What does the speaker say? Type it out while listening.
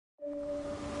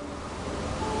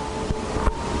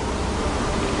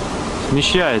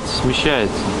смещается.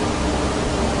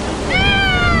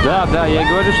 Да, я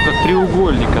говорю, что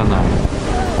треугольник она.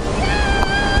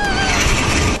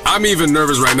 I'm even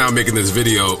nervous right now making this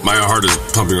video. My heart is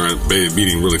pumping,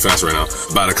 beating really fast right now.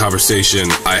 About a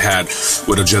conversation I had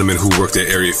with a gentleman who worked at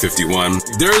Area 51.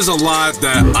 There is a lot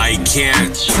that I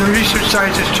can't. The research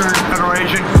scientist turned federal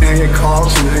agent. And I get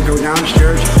calls and I go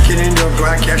downstairs, get into a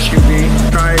black SUV,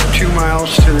 drive 2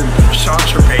 miles to the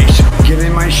saucer base, get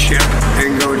in my ship,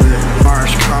 and go to the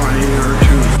Mars colony or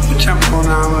to the temporal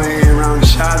anomaly around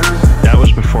Saturn. That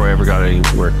was before I ever got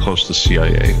anywhere close to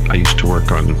CIA. I used to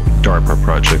work on DARPA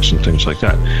projects and things like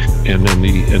that, and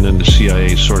then the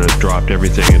CIA sort of dropped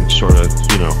everything and sort of,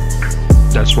 you know,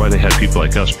 that's why they had people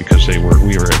like us, because we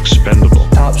were expendable.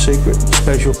 Top secret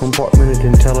special compartmented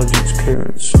intelligence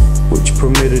clearance, which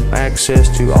permitted access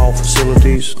to all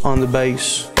facilities on the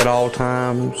base at all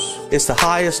times. It's the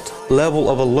highest level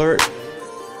of alert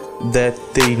that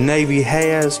the Navy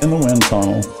has. In the wind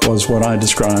tunnel was what I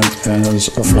described as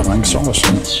a flying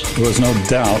saucer. There was no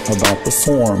doubt about the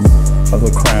form of the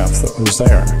craft that was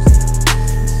there.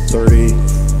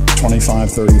 25,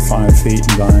 35 feet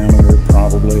in diameter,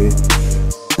 probably.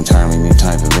 Entirely new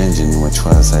type of engine, which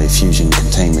was a fusion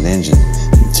containment engine.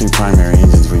 The 2 primary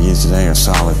engines we use today are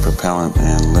solid propellant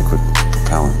and liquid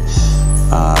propellant.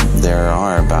 There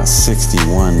are about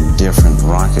 61 different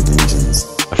rocket engines.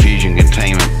 A fusion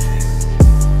containment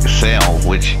cell,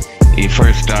 which you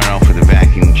first start off with a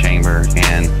vacuum chamber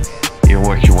and you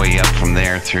work your way up from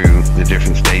there through the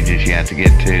different stages you have to get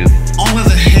to. All of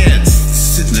the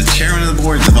heads, the chairman of the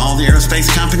boards of all the aerospace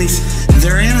companies,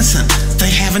 they're innocent.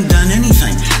 They haven't done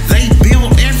anything. They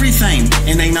built everything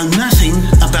and they know nothing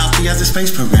about the other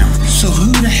space program. So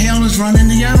who the hell is running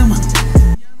the other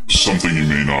one? Something you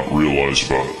may not realize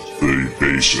about the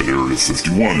base at Area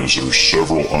 51 is there's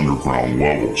several underground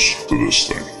levels to this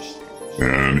thing.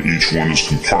 And each one is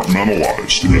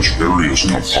compartmentalized. Each area is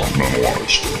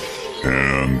compartmentalized.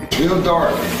 And real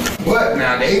dark. But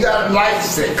now they got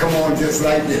lights that come on just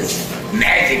like this.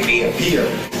 Magically appear.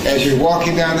 As you're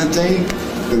walking down the thing,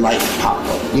 the lights pop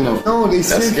up. You know, no, they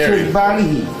sense your body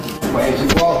heat. But as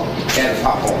you walk, that'll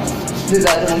pop on. Does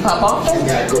that then pop off then? And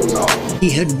that goes off. He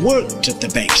had worked at the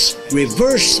base,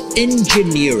 reverse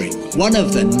engineering one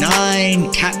of the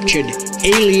 9 captured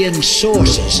alien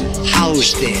sources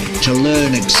housed there to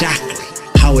learn exactly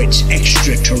how its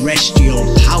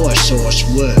extraterrestrial power source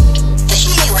worked. The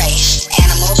human race,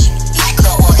 animals,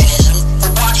 microorganisms,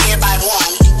 were brought here by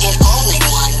one and only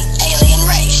one alien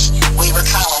race. We were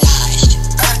colonized.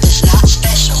 Earth is not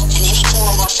special in any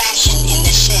form or fashion in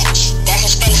this sense. There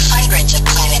has been hundreds of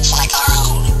planets like our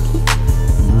own.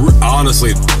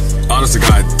 Honestly, honest to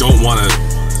God, I don't want to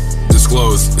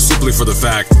disclose simply for the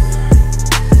fact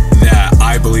that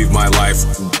I believe my life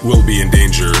will be in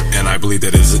danger, and I believe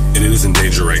that it is in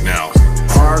danger right now.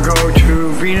 Fargo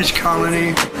to Venus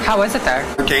colony. How is it there?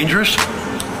 Dangerous.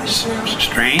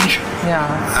 Strange. Yeah.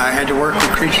 I had to work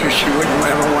with creatures you wouldn't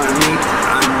ever want to meet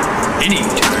on any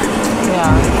time. Yeah.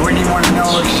 I wouldn't even want to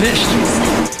know exist.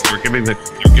 We're giving the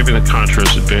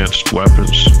Contras advanced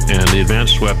weapons, and the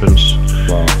advanced weapons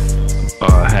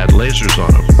had lasers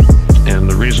on them. And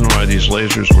the reason why these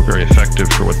lasers were very effective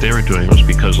for what they were doing was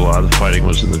because a lot of the fighting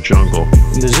was in the jungle.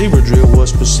 The Zebra drill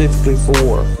was specifically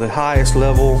for the highest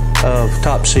level of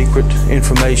top secret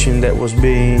information that was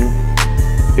being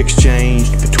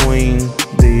exchanged between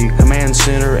the command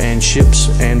center and ships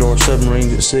and or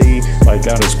submarines at sea. I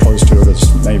got as close to it as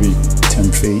maybe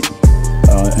 10 feet,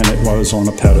 and it was on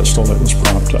a pedestal that was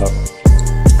propped up.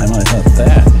 And I thought,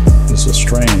 that is a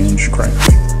strange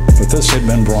craft. But this had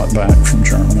been brought back from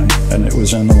Germany, and it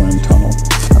was in the wind tunnel.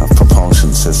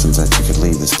 Propulsion systems that you could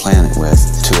leave this planet with.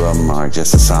 2 of them are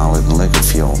just a solid and liquid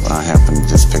fuel. I happened to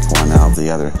just pick one out. The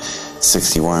other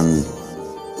 61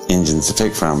 engines to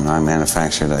pick from, and I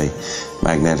manufactured a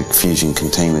magnetic fusion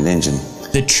containment engine.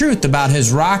 The truth about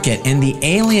his rocket and the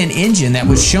alien engine that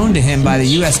was shown to him by the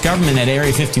U.S. government at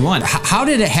Area 51. How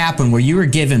did it happen where you were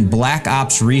given black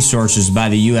ops resources by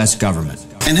the U.S. government?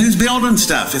 And who's building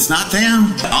stuff? It's not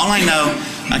them. All I know,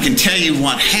 I can tell you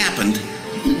what happened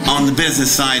on the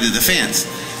business side of the fence.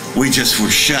 We just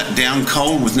were shut down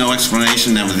cold with no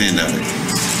explanation. That was the end of it.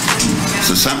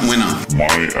 So something went on.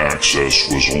 My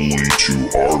access was only to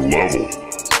our level,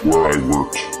 where I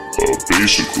worked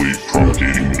basically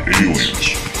propagating the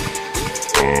aliens.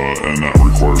 And that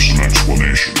requires some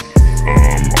explanation.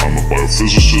 I'm a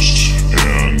biophysicist,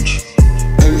 and...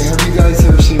 Have you guys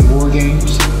ever seen War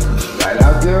Games? Right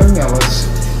out there in Nellis,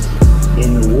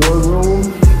 in the war room,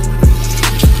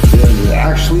 there's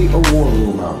actually a war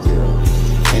room out there.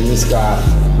 And it's got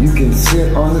You can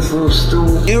sit on this little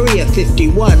stool. Area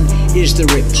 51 is the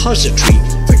repository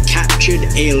for captured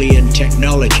alien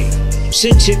technology,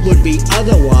 since it would be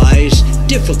otherwise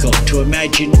difficult to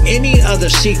imagine any other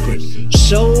secret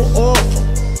so awful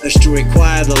as to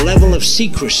require the level of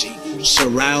secrecy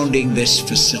surrounding this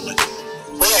facility.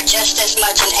 We are just as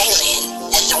much an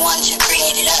alien as the ones who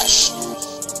created us.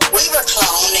 We were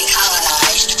cloned and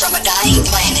colonized from a dying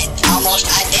planet almost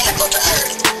identical to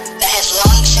Earth that has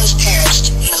long since perished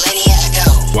millennia ago.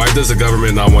 Why does the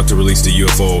government not want to release the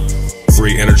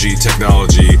UFO-free energy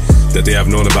technology that they have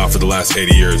known about for the last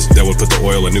 80 years that would put the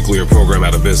oil and nuclear program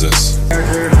out of business? Their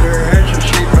heads are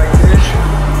shaped like this.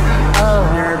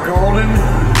 They're golden,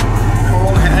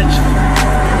 gold heads,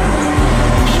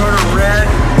 sort of red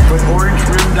with orange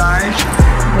rimmed eyes.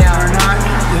 They're not,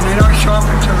 and they don't show up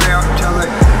until they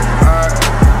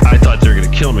I thought they were going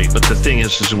to kill me, but the thing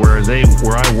is where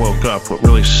I woke up, what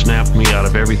really snapped me out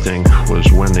of everything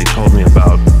was when they told me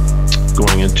about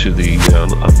going into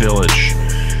a village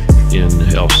in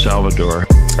El Salvador.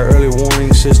 Our early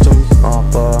warning system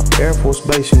of Air Force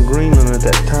Base in Greenland at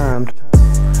that time,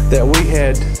 that we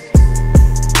had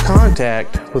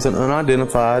contact with an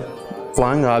unidentified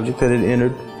flying object that had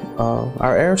entered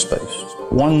our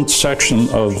airspace. One section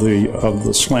of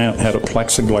the slant had a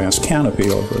plexiglass canopy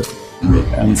over it.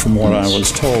 And from what I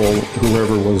was told,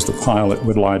 whoever was the pilot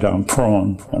would lie down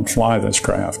prone and fly this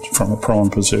craft from a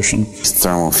prone position.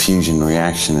 Thermal fusion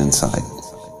reaction inside,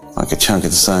 like a chunk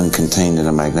of the sun contained in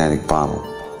a magnetic bottle.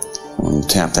 When you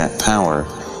tap that power,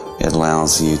 it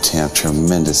allows you to have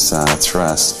tremendous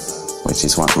thrust, which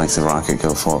is what makes the rocket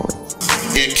go forward.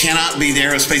 It cannot be the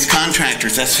aerospace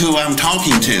contractors. That's who I'm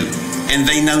talking to. And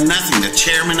they know nothing. The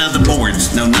chairman of the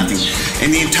boards know nothing.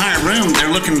 In the entire room,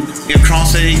 they're looking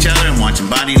across at each other and watching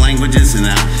body languages, and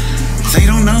they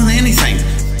don't know anything.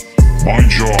 My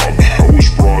job, I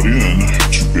was brought in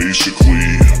to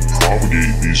basically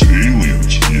propagate these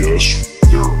aliens. Yes,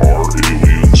 there are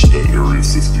aliens at Area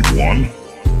 51,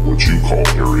 what you call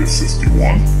Area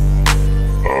 51.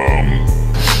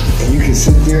 And you can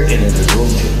sit there and it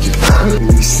rotates.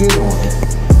 When you sit on it,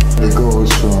 it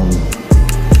goes from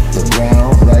the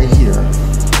ground right here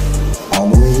all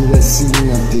the way to that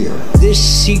ceiling up there. This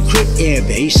secret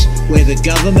airbase, where the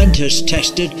government has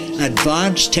tested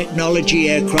advanced technology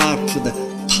aircraft for the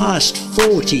past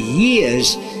 40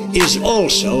 years, is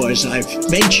also, as I've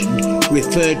mentioned,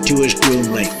 referred to as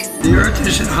Groom Lake. The Earth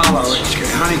isn't hollow, it's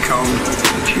honeycombed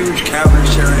with huge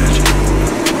cavernous areas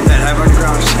that have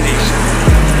underground cities.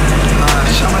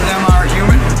 Some of them are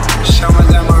human, some of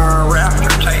them